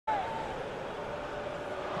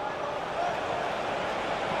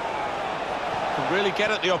Can really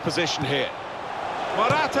get at the opposition here.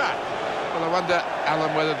 Morata! Well, I wonder,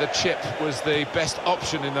 Alan, whether the chip was the best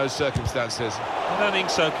option in those circumstances. I don't think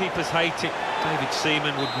so. Keepers hate it. David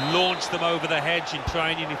Seaman would launch them over the hedge in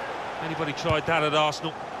training if anybody tried that at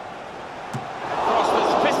Arsenal. Cross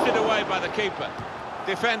that's fisted away by the keeper.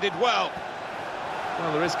 Defended well.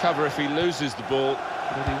 Well, there is cover if he loses the ball,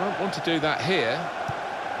 but he won't want to do that here.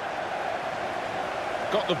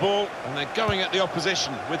 Got the ball, and they're going at the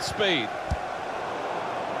opposition with speed.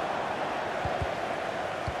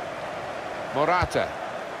 Morata.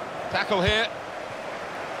 Tackle here.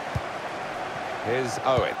 Here's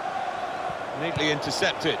Owen. Neatly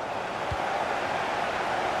intercepted.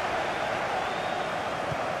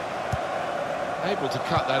 Able to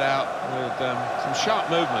cut that out with some sharp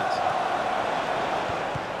movement.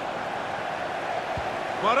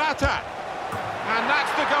 Morata! And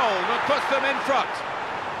that's the goal that puts them in front.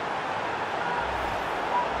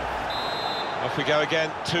 Off we go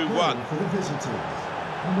again, 2-1. For the visitors,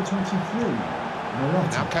 number 23,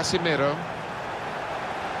 Morata. Now Casemiro.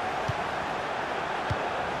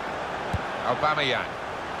 Aubameyang.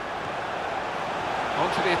 On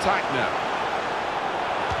to the attack now.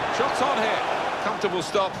 Shots on here. Comfortable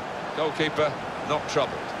stop. Goalkeeper not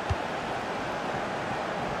troubled.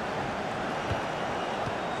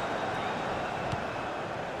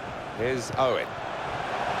 Here's Owen.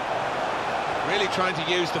 Really trying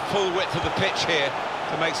to use the full width of the pitch here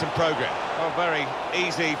to make some progress. Oh, very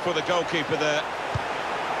easy for the goalkeeper there.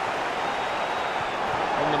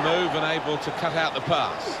 On the move and able to cut out the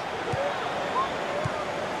pass.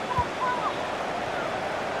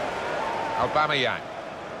 Aubameyang.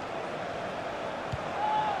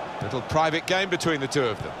 Little private game between the two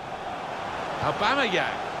of them.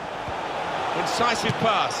 Aubameyang. Incisive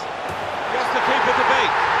pass. Just the keeper to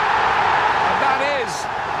beat. And that is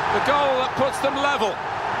the goal that puts them level.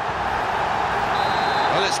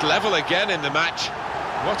 Well, it's level again in the match.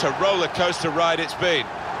 What a roller coaster ride it's been.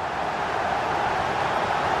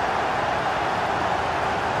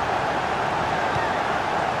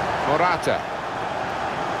 Morata.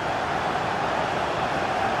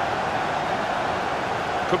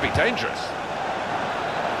 Could be dangerous.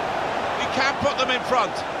 He can put them in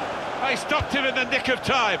front. They stopped him in the nick of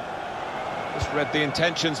time. Just read the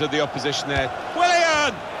intentions of the opposition there.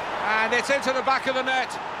 Willian! And it's into the back of the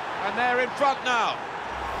net. And they're in front now.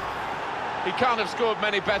 He can't have scored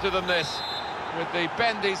many better than this, with the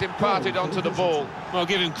bend he's imparted onto the ball. Well,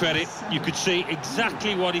 give him credit. You could see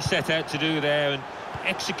exactly what he set out to do there and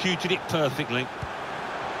executed it perfectly.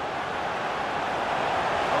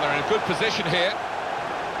 Well, they're in a good position here.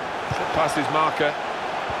 Past his marker.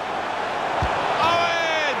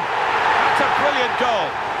 Owen! That's a brilliant goal.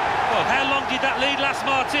 Well, how long did that lead last,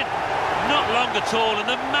 Martin? Not long at all, and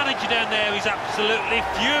the manager down there is absolutely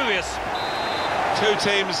furious. Two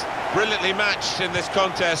teams brilliantly matched in this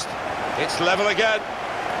contest. It's level again.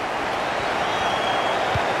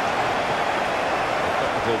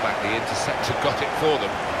 Got the ball back, the interceptor got it for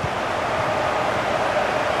them.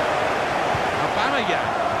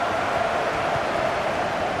 Aubameyang.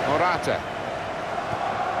 Morata.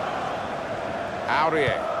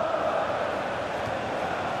 Aurier.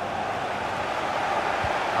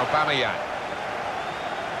 Aubameyang.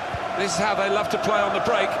 This is how they love to play on the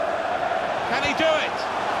break. Can he do it?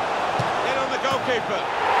 In on the goalkeeper.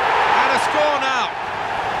 And a score now.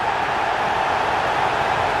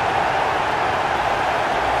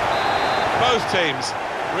 Both teams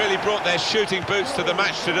really brought their shooting boots to the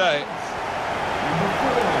match today.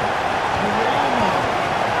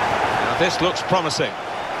 Now this looks promising.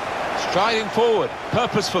 Striding forward,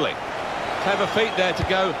 purposefully. Clever feet there to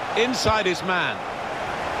go inside his man.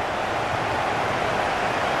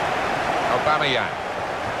 Aubameyang.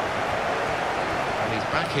 And he's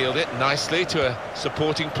backheeled it nicely to a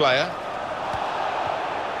supporting player.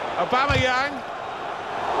 Aubameyang.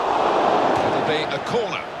 It'll be a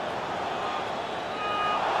corner.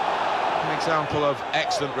 An example of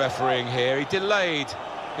excellent refereeing here. He delayed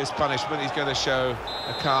his punishment. He's going to show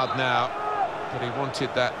a card now. But he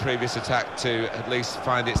wanted that previous attack to at least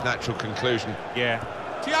find its natural conclusion. Yeah.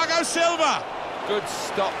 Thiago Silva. Good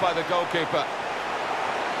stop by the goalkeeper.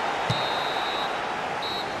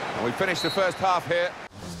 And we finished the first half here.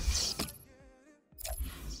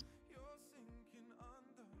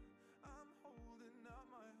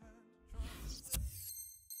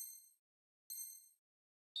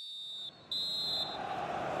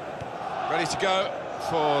 Ready to go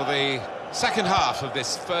for the second half of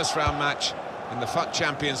this first round match in the FUT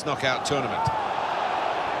Champions Knockout Tournament.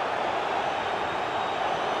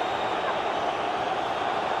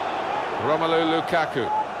 Romelu Lukaku.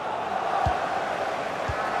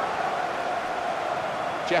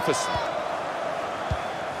 Jefferson.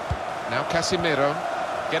 Now Casemiro.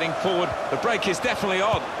 Getting forward, the break is definitely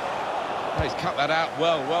on. Oh, he's cut that out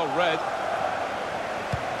well read.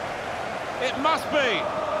 It must be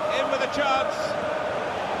in with a chance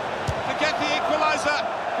to get the equaliser.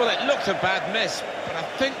 Well, it looked a bad miss, but I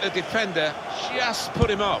think the defender just put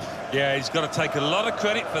him off. Yeah, he's got to take a lot of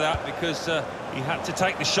credit for that because he had to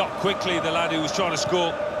take the shot quickly, the lad who was trying to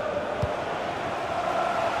score.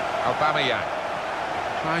 Aubameyang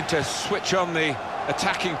trying to switch on the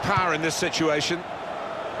attacking power in this situation.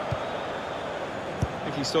 I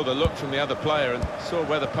think he saw the look from the other player and saw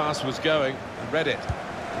where the pass was going and read it.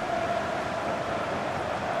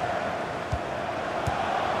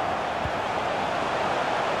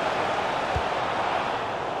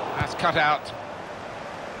 That's cut out.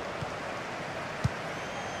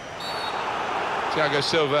 Thiago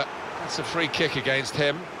Silva, that's a free kick against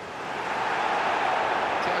him.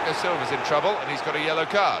 Thiago Silva's in trouble and he's got a yellow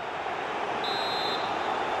card.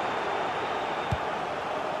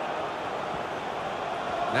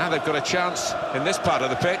 Now they've got a chance in this part of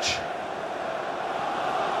the pitch.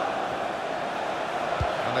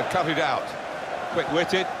 And they've cut it out.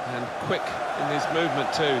 Quick-witted and quick in his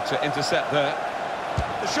movement too to intercept there.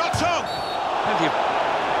 The shot's on!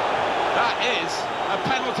 That is a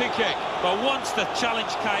penalty kick. But once the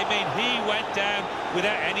challenge came in, he went down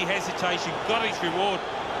without any hesitation, got his reward.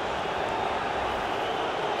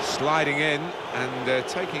 Sliding in and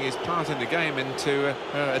taking his part in the game into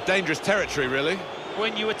a dangerous territory, really.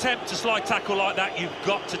 When you attempt to slide tackle like that, you've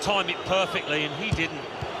got to time it perfectly, and he didn't.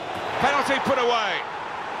 Penalty put away.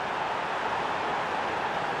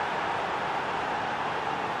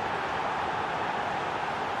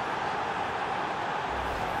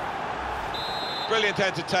 Brilliant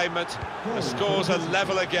entertainment. The scores are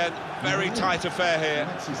level again. Very tight affair here.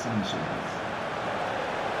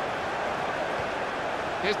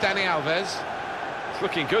 Here's Dani Alves. It's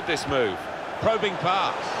looking good, this move. Probing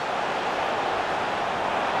pass.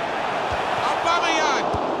 Aubameyang!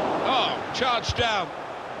 Oh, charged down.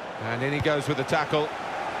 And in he goes with the tackle.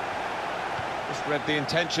 Just read the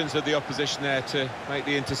intentions of the opposition there to make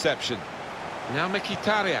the interception. Now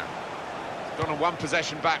Mkhitaryan. Gone on one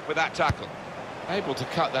possession back with that tackle. Able to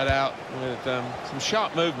cut that out with some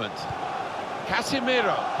sharp movement.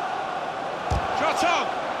 Casemiro. Shot on!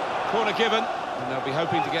 Corner given. And they'll be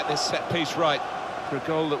hoping to get this set piece right for a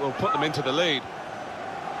goal that will put them into the lead.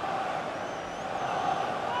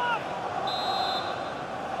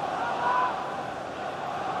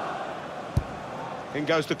 In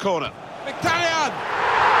goes the corner. Mkhitaryan!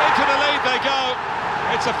 Into the lead they go.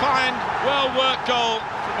 It's a fine, well-worked goal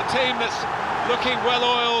from a team that's looking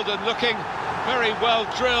well-oiled and looking very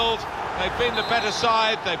well-drilled. They've been the better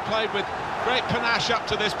side. They've played with great panache up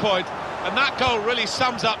to this point. And that goal really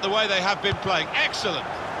sums up the way they have been playing. Excellent.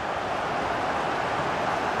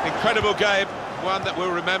 Incredible game. One that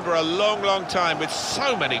we'll remember a long, long time with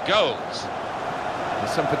so many goals.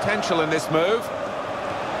 There's some potential in this move.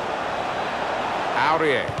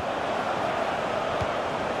 Aurier.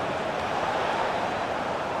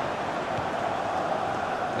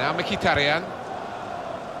 Now Mkhitaryan.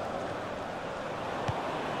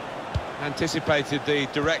 Anticipated the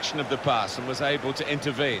direction of the pass and was able to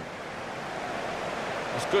intervene.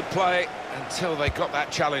 It was good play until they got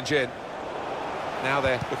that challenge in. Now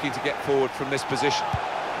they're looking to get forward from this position.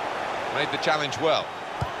 Made the challenge well.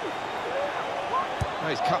 Oh,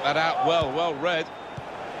 he's cut that out well read.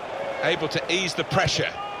 Able to ease the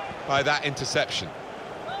pressure by that interception.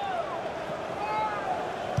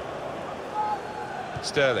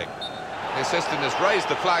 Sterling. The assistant has raised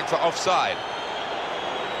the flag for offside.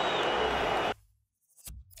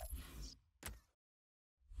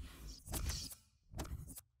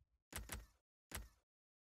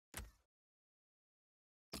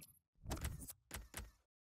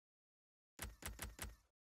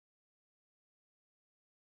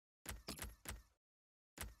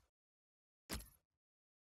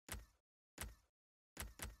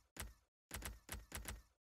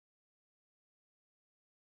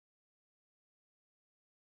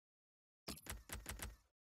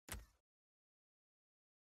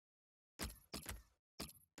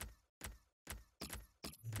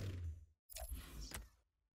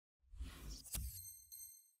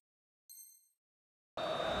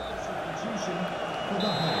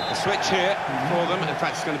 A switch here for them. In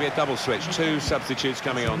fact, it's going to be a double switch. Two substitutes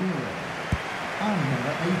coming on.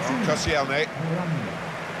 Koscielny.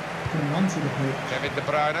 Coming onto the pitch, Kevin De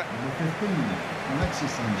Bruyne. number 15,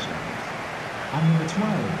 Alexis Sanchez. And number 12,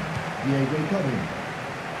 DJ-WEZZLE.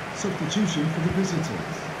 Substitution for the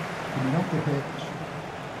visitors. Coming off the pitch,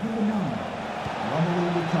 number 9, Romelu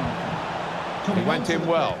Lukaku. He went in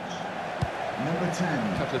well. Number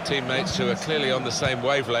 10. A couple of teammates who are clearly on the same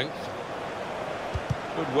wavelength.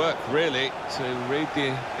 Good work, really, to read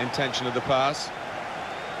the intention of the pass.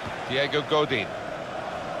 Diego Godin.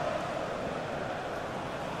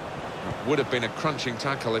 Would have been a crunching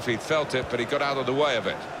tackle if he'd felt it, but he got out of the way of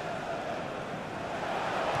it.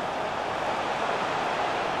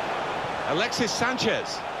 Alexis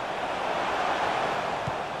Sanchez.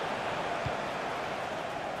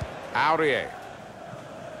 Aurier.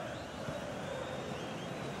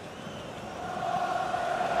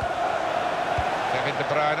 Kevin De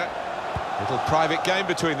Bruyne. Little private game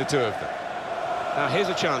between the two of them. Now here's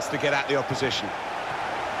a chance to get at the opposition.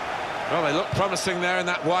 Well, they look promising there in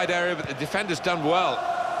that wide area, but the defender's done well.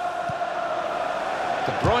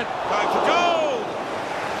 De Bruyne Going for goal!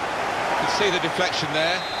 You can see the deflection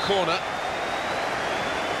there, corner.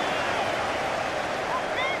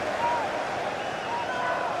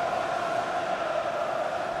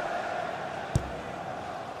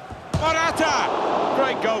 Morata!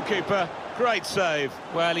 Great goalkeeper, great save.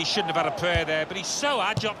 Well, he shouldn't have had a prayer there, but he's so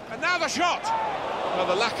agile. And now the shot! Well,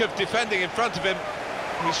 the lack of defending in front of him,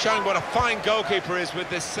 he's showing what a fine goalkeeper is with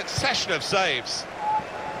this succession of saves.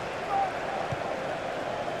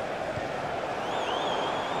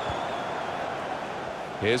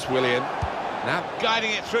 Here's Willian. Now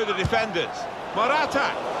guiding it through the defenders.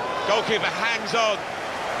 Morata! Goalkeeper hangs on.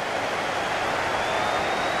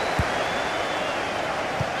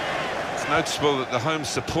 It's noticeable that the home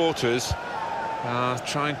supporters are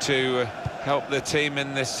trying to help their team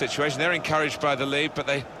in this situation. They're encouraged by the lead, but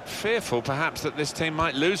they're fearful, perhaps, that this team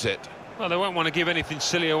might lose it. Well, they won't want to give anything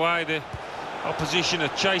silly away. The opposition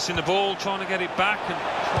are chasing the ball, trying to get it back and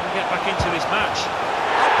trying to get back into this match.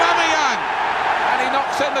 Aubameyang! And he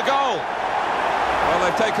knocks in the goal. Well,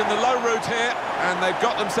 they've taken the low route here, and they've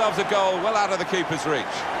got themselves a goal well out of the keeper's reach.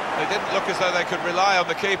 They didn't look as though they could rely on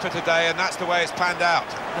the keeper today, and that's the way it's panned out.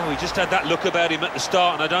 No, he just had that look about him at the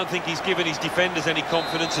start, and I don't think he's given his defenders any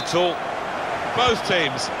confidence at all. Both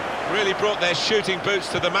teams really brought their shooting boots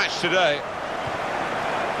to the match today.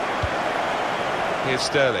 Here's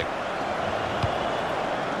Sterling.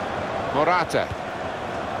 Morata.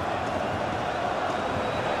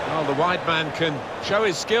 Well, the wide man can show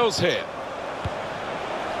his skills here.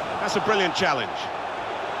 That's a brilliant challenge.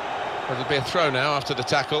 It'll be a throw now after the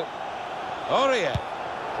tackle. Aurier.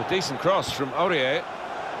 It's a decent cross from Aurier.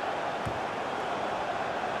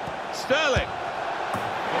 Sterling.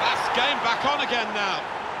 Well, that's game back on again now.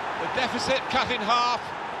 The deficit cut in half.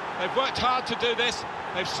 They've worked hard to do this.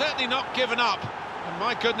 They've certainly not given up. And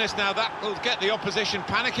my goodness, now that will get the opposition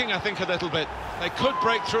panicking, I think, a little bit. They could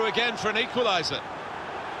break through again for an equaliser.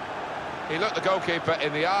 He looked the goalkeeper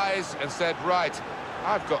in the eyes and said, right,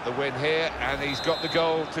 I've got the win here, and he's got the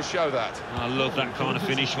goal to show that. I love that kind of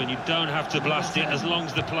finish when you don't have to blast it as long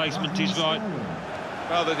as the placement is right.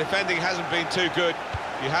 Well, the defending hasn't been too good,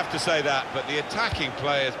 you have to say that, but the attacking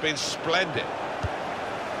play has been splendid.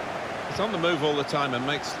 He's on the move all the time and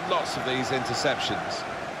makes lots of these interceptions.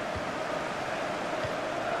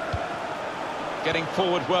 Getting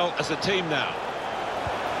forward well as a team now.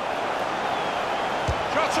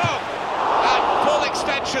 Shot on! At full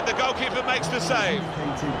extension, the goalkeeper makes the save.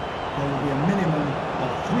 There will be a minimum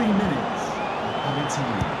of 3 minutes of added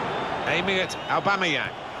time. Aiming at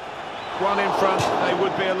Aubameyang. One in front, they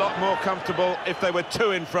would be a lot more comfortable if they were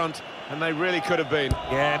two in front, and they really could have been.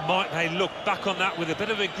 Yeah, might they look back on that with a bit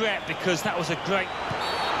of regret, because that was a great...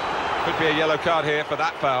 Could be a yellow card here for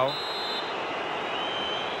that foul.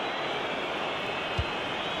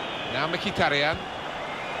 Now Mkhitaryan.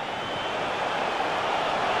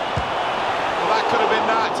 Well, that could have been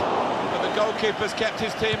that, but the goalkeeper's kept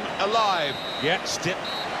his team alive. Yeah, still.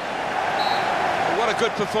 Well, what a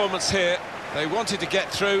good performance here. They wanted to get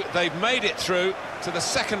through. They've made it through to the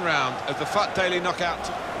second round of the FUT Daily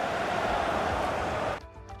Knockout